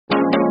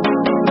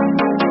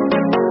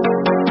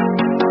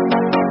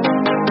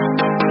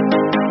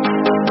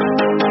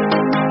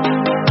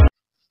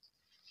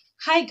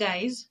Hi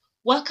guys,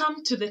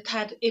 welcome to the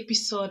third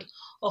episode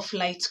of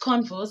Light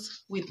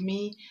Convos with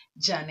me,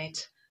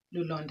 Janet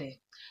Lulonde.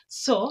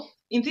 So,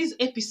 in this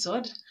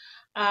episode,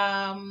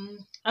 I'm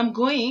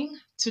going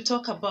to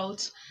talk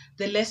about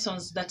the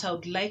lessons that I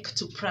would like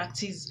to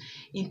practice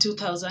in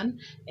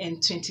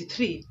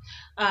 2023.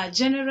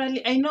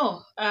 Generally, I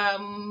know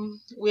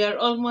we are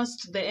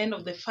almost the end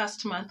of the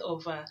first month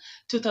of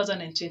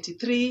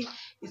 2023.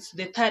 It's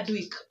the third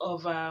week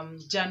of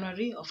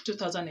January of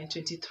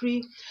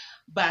 2023,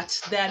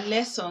 but there are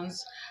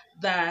lessons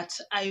that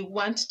I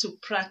want to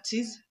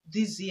practice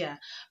this year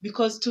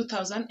because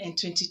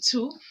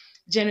 2022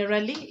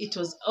 generally it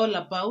was all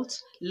about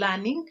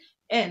learning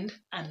and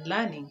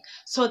unlearning.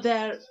 So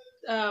there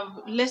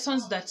are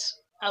lessons that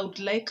I would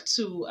like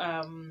to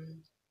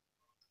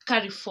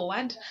carry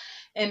forward,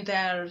 and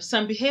there are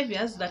some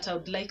behaviors that I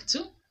would like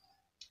to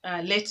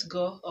let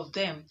go of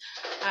them.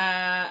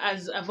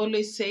 As I've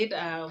always said,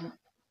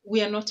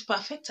 we are not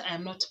perfect. I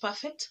am not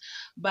perfect,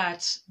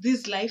 but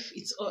this life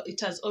it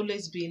has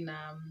always been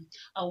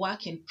a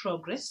work in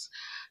progress.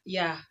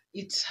 Yeah,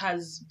 it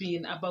has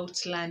been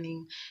about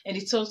learning, and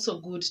it's also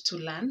good to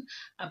learn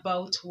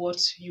about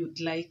what you'd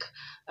like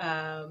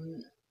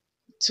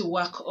to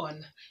work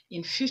on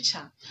in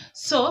future.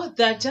 So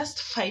there are just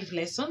 5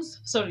 lessons.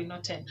 Sorry,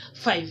 not 10.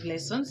 5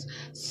 lessons.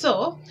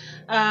 So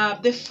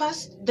the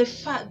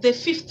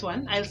fifth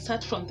one. I'll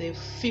start from the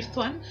fifth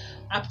one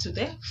up to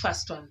the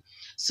first one.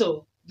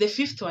 So the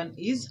fifth one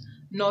is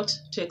not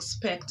to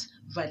expect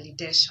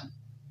validation.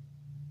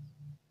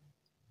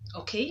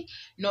 Okay,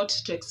 not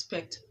to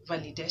expect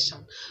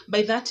validation.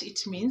 By that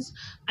it means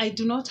I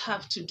do not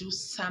have to do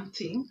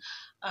something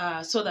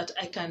so that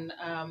I can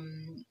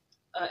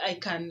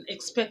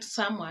expect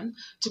someone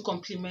to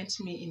compliment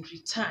me in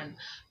return,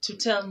 to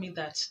tell me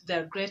that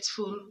they're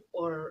grateful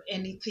or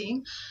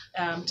anything,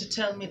 to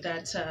tell me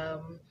that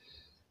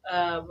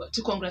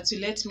to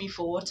congratulate me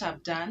for what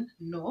I've done.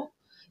 No,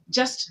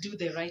 just do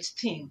the right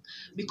thing.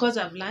 Because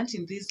I've learned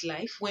in this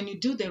life, when you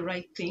do the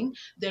right thing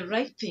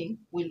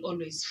will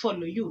always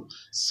follow you.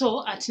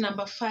 So at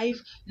number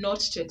 5,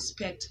 not to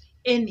expect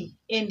any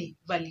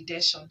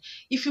validation.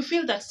 If you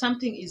feel that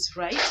something is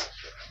right,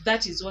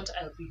 that is what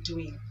I'll be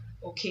doing.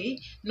 Okay,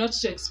 not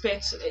to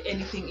expect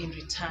anything in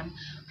return.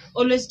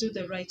 Always do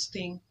the right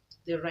thing.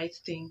 The right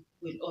thing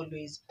will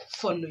always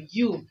follow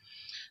you.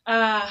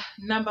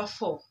 Number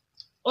 4,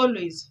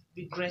 always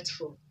be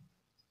grateful.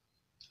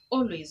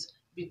 Always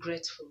be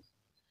grateful.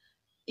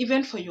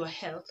 Even for your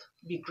health,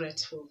 be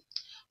grateful.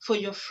 For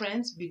your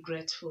friends, be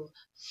grateful.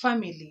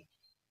 Family,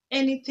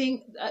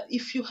 anything.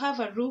 If you have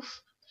a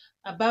roof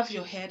above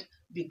your head,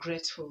 be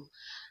grateful.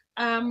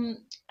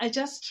 I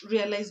just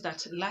realized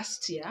that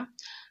last year,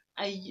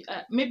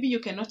 maybe you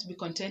cannot be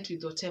content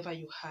with whatever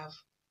you have.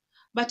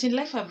 But in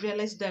life, I've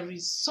realized there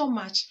is so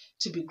much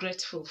to be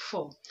grateful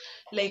for.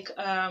 Like,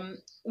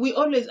 we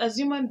always, as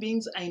human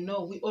beings, I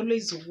know we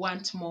always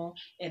want more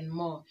and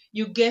more.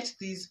 You get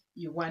this,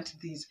 you want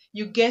this.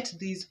 You get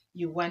this,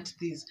 you want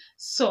this.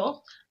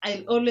 So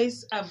I've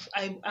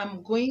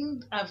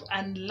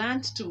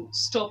unlearned to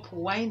stop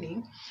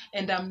whining,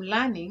 and I'm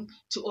learning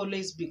to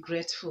always be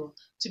grateful.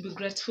 To be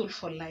grateful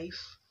for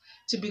life,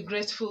 to be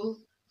grateful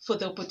for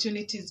the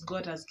opportunities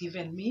God has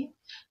given me,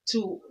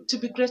 to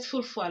be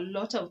grateful for a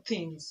lot of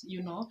things,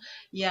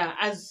 Yeah,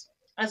 as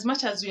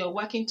much as we are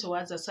working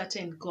towards a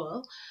certain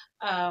goal,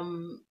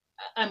 I'm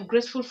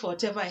grateful for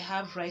whatever I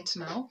have right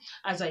now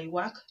as I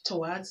work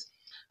towards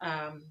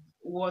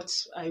what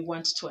I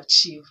want to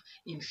achieve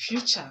in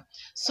future.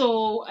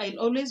 So I'll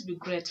always be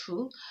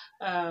grateful.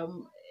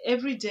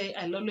 Every day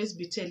I'll always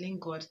be telling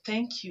God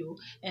thank you,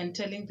 and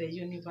telling the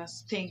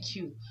universe thank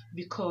you,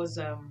 because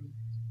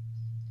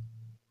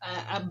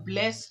I'm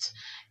blessed,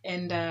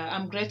 and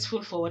I'm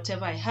grateful for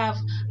whatever I have.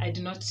 I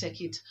do not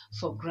take it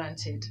for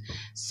granted.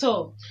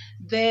 So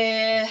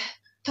the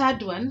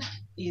third one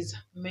is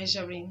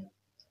measuring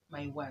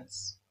my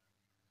words.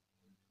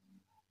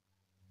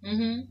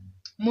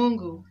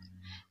 Mungu,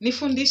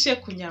 nifundishe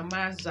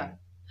kunyamaza.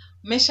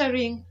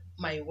 Measuring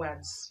my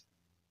words.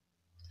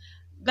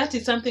 That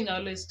is something I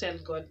always tell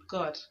God.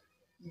 God,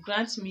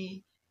 grant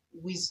me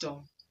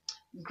wisdom.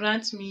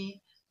 Grant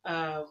me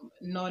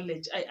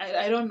knowledge.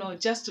 I don't know,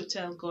 just to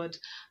tell God,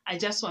 I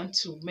just want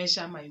to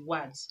measure my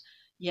words.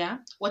 Yeah,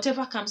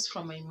 whatever comes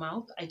from my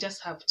mouth, I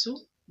just have to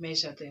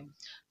measure them.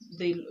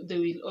 They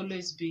will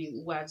always be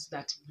words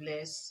that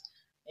bless,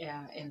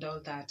 and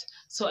all that.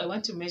 So I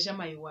want to measure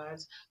my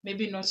words,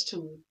 maybe not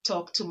to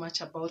talk too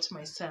much about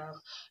myself,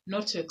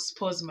 not to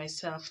expose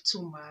myself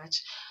too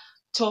much,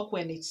 talk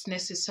when it's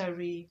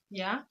necessary.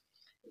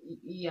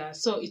 Yeah,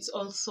 so it's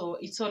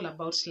all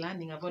about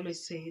learning. I've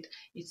always said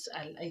it's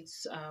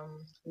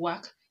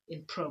work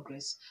in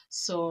progress.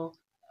 So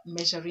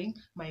measuring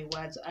my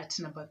words at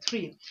number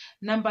 3.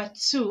 Number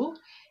 2,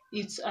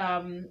 it's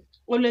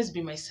always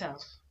be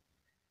myself,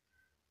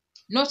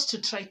 not to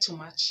try too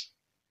much,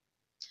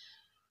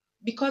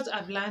 because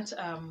I've learned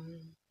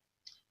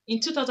in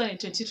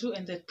 2022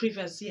 and the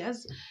previous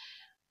years,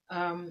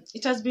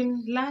 it has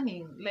been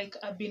learning. Like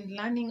I've been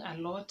learning a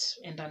lot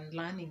and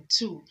unlearning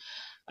too.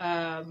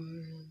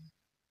 Um,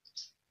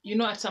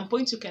 at some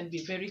point you can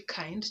be very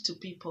kind to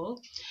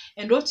people,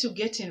 and what you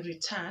get in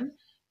return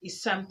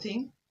is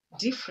something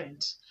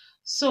different.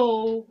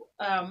 So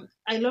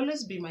I'll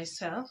always be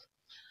myself.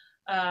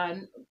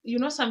 And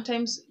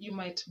sometimes you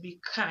might be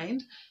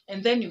kind,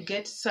 and then you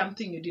get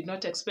something you did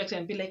not expect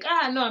and be like,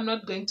 no, I'm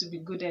not going to be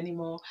good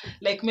anymore.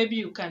 Like maybe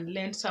you can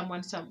lend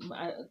someone some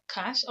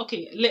cash.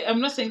 Okay,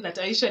 I'm not saying that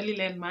I usually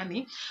lend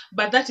money,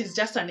 but that is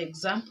just an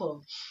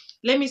example.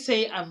 Let me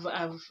say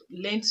I've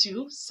lent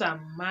you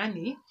some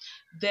money,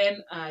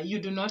 then you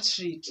do not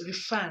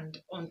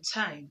refund on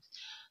time.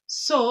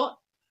 So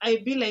I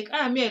be like,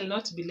 me, I'll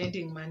not be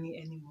lending money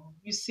anymore.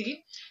 You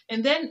see?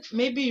 And then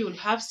maybe you'll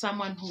have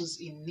someone who's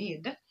in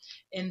need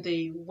and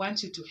they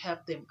want you to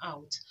help them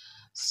out.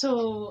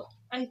 So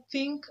I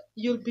think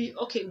you'll be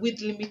okay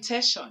with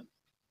limitation.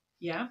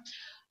 Yeah.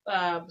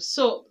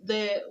 So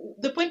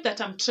the point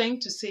that I'm trying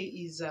to say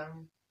is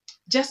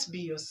just be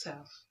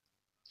yourself.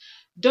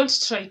 Don't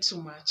try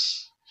too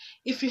much.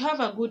 If you have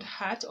a good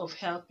heart of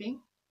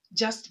helping,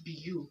 just be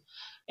you.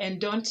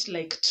 And don't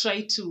like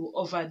try to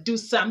overdo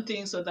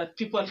something so that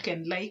people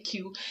can like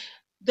you.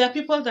 There are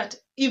people that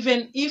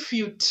even if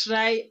you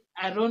try,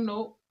 I don't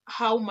know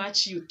how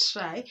much you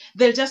try,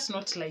 they'll just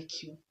not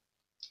like you.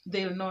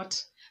 They'll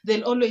not.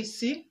 They'll always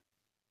see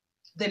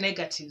the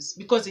negatives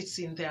because it's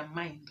in their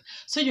mind.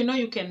 So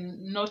you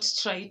can not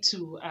try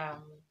to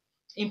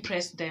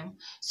impress them.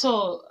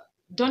 So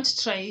don't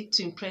try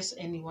to impress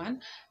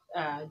anyone.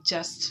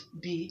 Just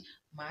be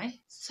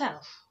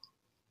myself.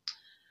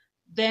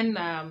 Then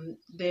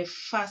the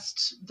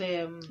first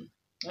the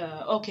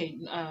okay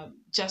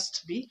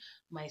just be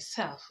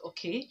myself.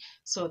 Okay,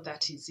 so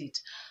that is it.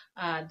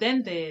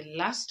 Then the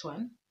last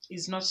one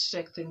is not to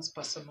take things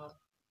personal.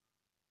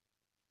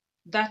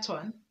 That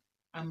one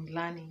I'm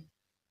learning.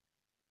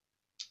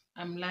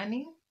 I'm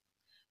learning,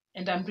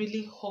 and I'm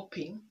really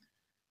hoping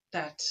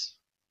that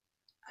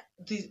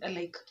this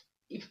like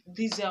if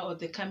this year or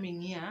the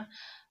coming year,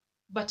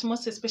 but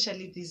most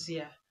especially this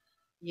year,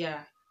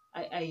 yeah,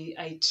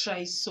 I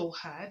try so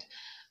hard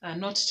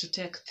not to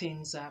take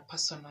things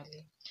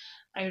personally.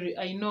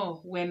 I know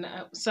when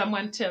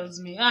someone tells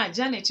me,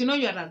 Janet, you're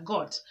a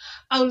god,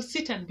 I will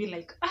sit and be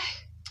like,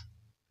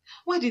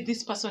 why did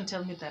this person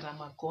tell me that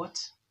I'm a god?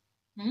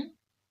 Hmm?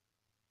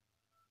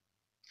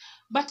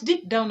 But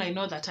deep down, I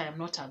know that I am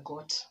not a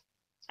god.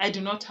 I do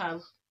not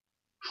have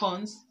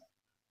horns.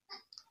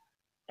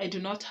 I do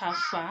not have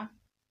fur.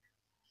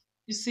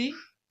 You see?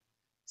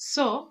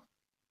 So,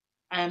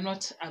 I am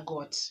not a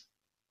god.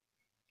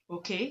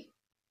 Okay?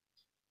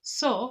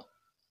 So,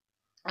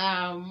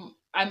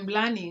 I'm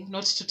learning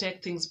not to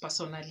take things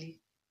personally.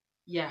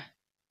 Yeah,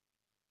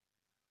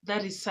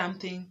 that is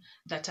something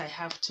that I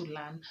have to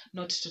learn,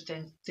 not to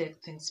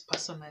take things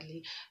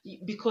personally.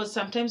 Because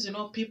sometimes,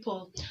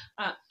 people,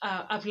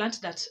 I've learned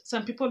that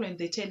some people, when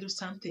they tell you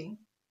something,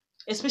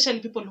 especially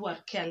people who are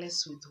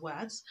careless with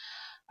words,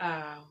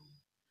 um,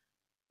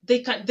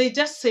 they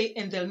just say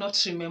and they'll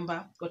not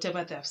remember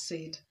whatever they've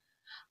said.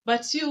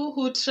 But you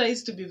who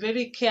tries to be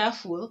very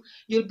careful,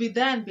 you'll be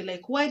there and be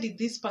like, why did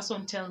this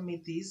person tell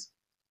me this?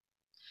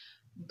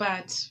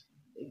 But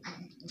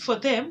for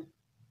them,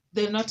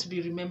 they'll not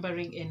be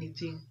remembering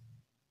anything.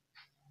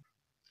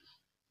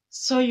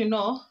 So,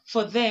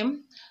 for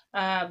them,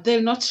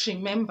 they'll not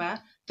remember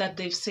that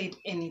they've said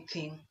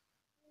anything.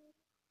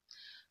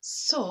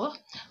 So,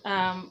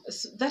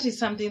 that is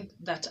something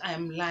that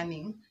I'm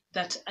learning,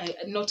 that I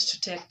not to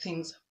take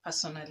things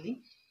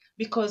personally,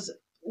 because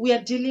we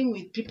are dealing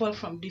with people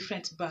from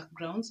different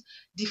backgrounds,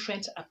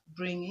 different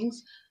upbringings.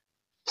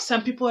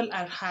 Some people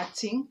are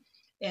hurting,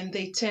 and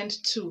they tend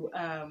to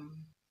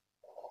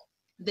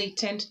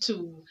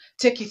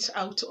take it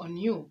out on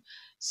you.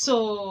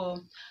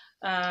 So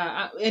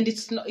and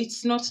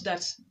it's not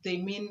that they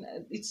mean,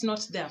 it's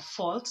not their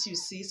fault. You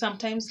see,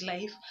 sometimes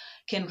life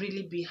can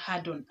really be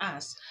hard on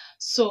us.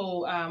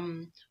 So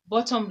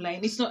bottom line,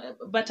 it's not,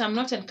 but I'm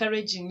not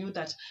encouraging you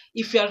that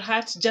if you're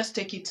hurt, just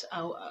take it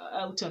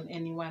out on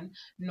anyone.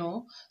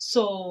 No.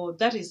 So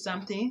that is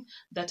something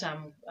that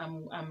I'm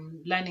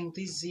learning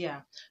this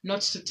year,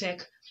 not to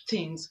take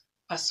things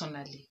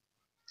personally.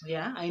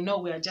 Yeah, I know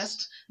we are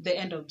just the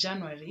end of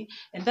January,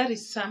 and that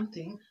is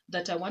something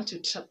that I want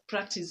to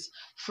practice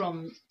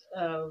from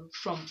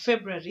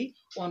February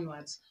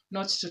onwards,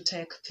 not to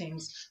take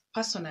things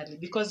personally,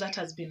 because that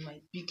has been my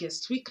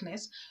biggest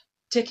weakness,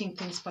 taking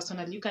things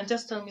personally. You can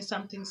just tell me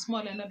something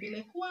small and I'll be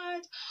like,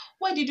 what?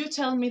 Why did you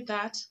tell me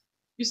that?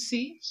 You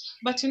see?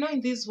 But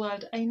in this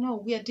world, I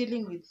know we are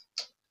dealing with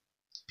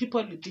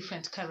people with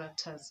different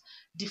characters,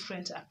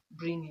 different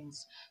upbringings.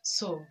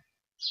 So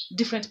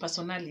different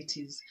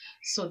personalities.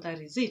 So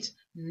that is it.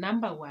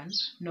 Number one,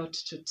 not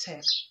to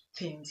take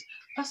things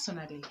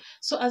personally.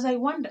 So as I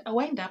wind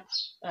up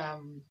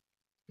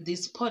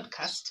this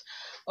podcast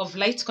of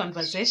light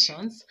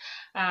conversations,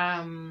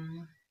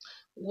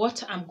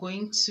 what I'm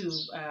going to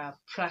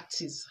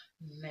practice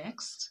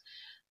next,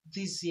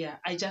 this year,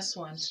 I just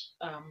want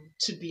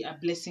to be a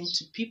blessing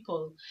to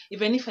people.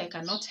 Even if I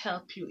cannot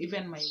help you,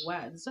 even my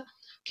words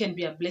can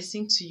be a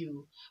blessing to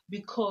you.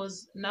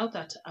 Because now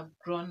that I've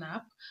grown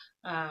up,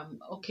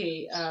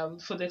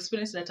 for the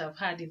experience that I've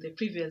had in the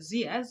previous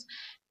years,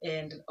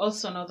 and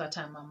also now that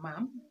I'm a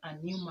mom, a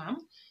new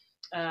mom,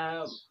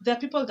 there are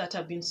people that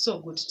have been so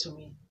good to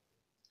me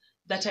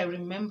that I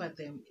remember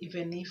them,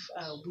 even if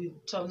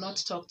we've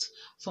not talked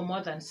for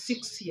more than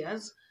 6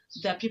 years.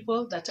 There are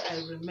people that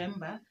I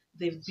remember,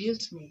 they've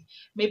built me.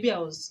 Maybe I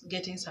was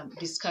getting some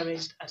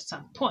discouraged at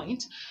some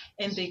point,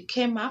 and they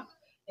came up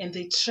and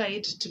they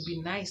tried to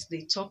be nice.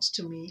 They talked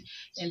to me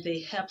and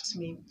they helped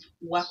me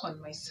work on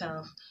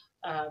myself,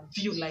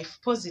 view life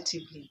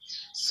positively.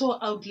 So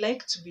I would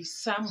like to be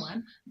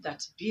someone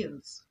that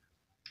builds.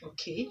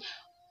 Okay,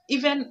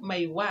 even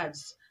my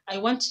words, I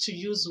want to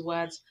use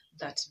words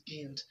that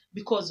build,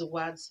 because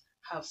words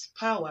have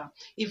power.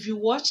 If you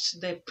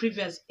watched the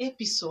previous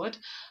episode,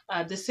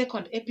 the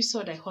second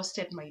episode, I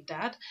hosted my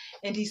dad,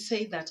 and he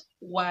said that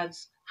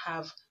words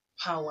have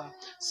power.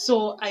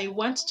 So I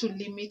want to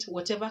limit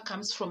whatever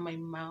comes from my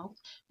mouth,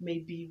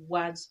 maybe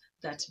words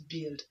that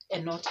build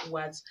and not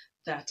words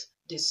that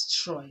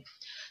destroy.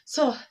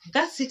 So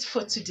that's it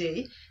for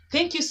today.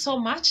 Thank you so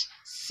much.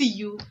 See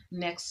you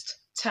next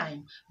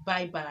time.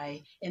 Bye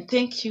bye. And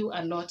thank you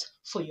a lot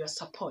for your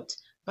support.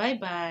 Bye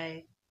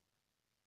bye.